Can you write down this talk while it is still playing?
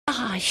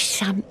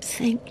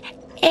something?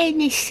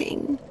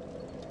 Anything?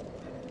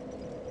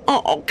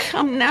 Oh,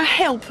 come now,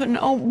 help an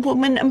old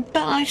woman and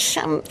buy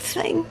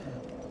something.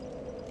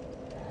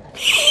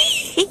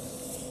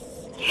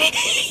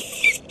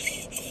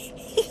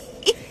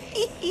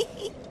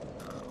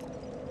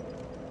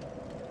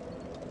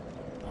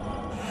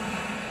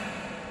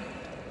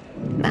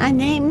 My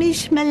name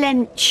is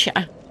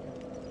Melentia.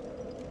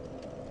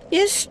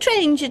 You're a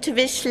stranger to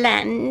this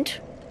land.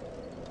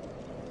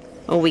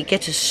 Oh, we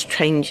get as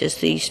strangers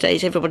these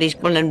days. Everybody's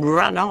gone and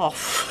run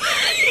off.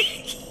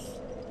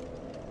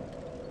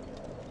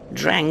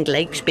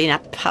 Dranglake's been a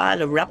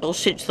pile of rubble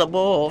since the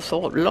war,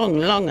 thought long,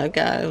 long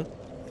ago.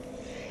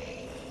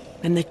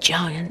 When the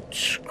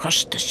giants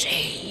crossed the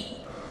sea.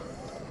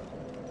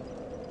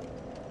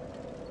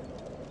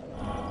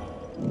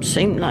 It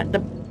seemed like the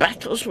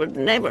battles would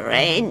never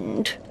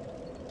end.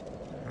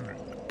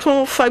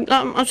 Poor folk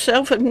like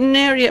myself have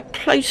nary a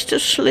place to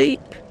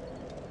sleep.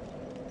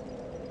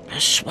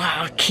 That's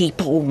why I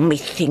keep all me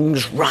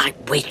things right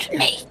with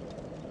me.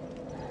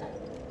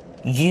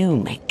 You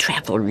may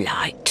travel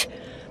light,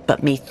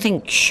 but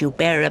methinks you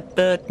bear a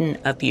burden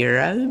of your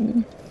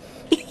own.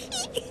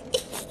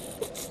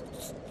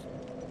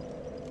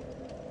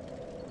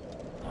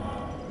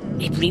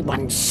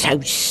 Everyone's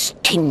so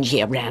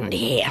stingy around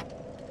here.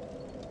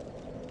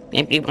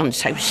 Everyone's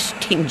so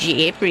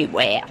stingy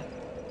everywhere.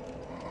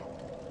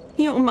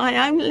 You're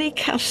my only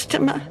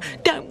customer.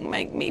 Don't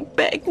make me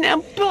beg.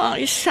 Now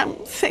buy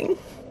something.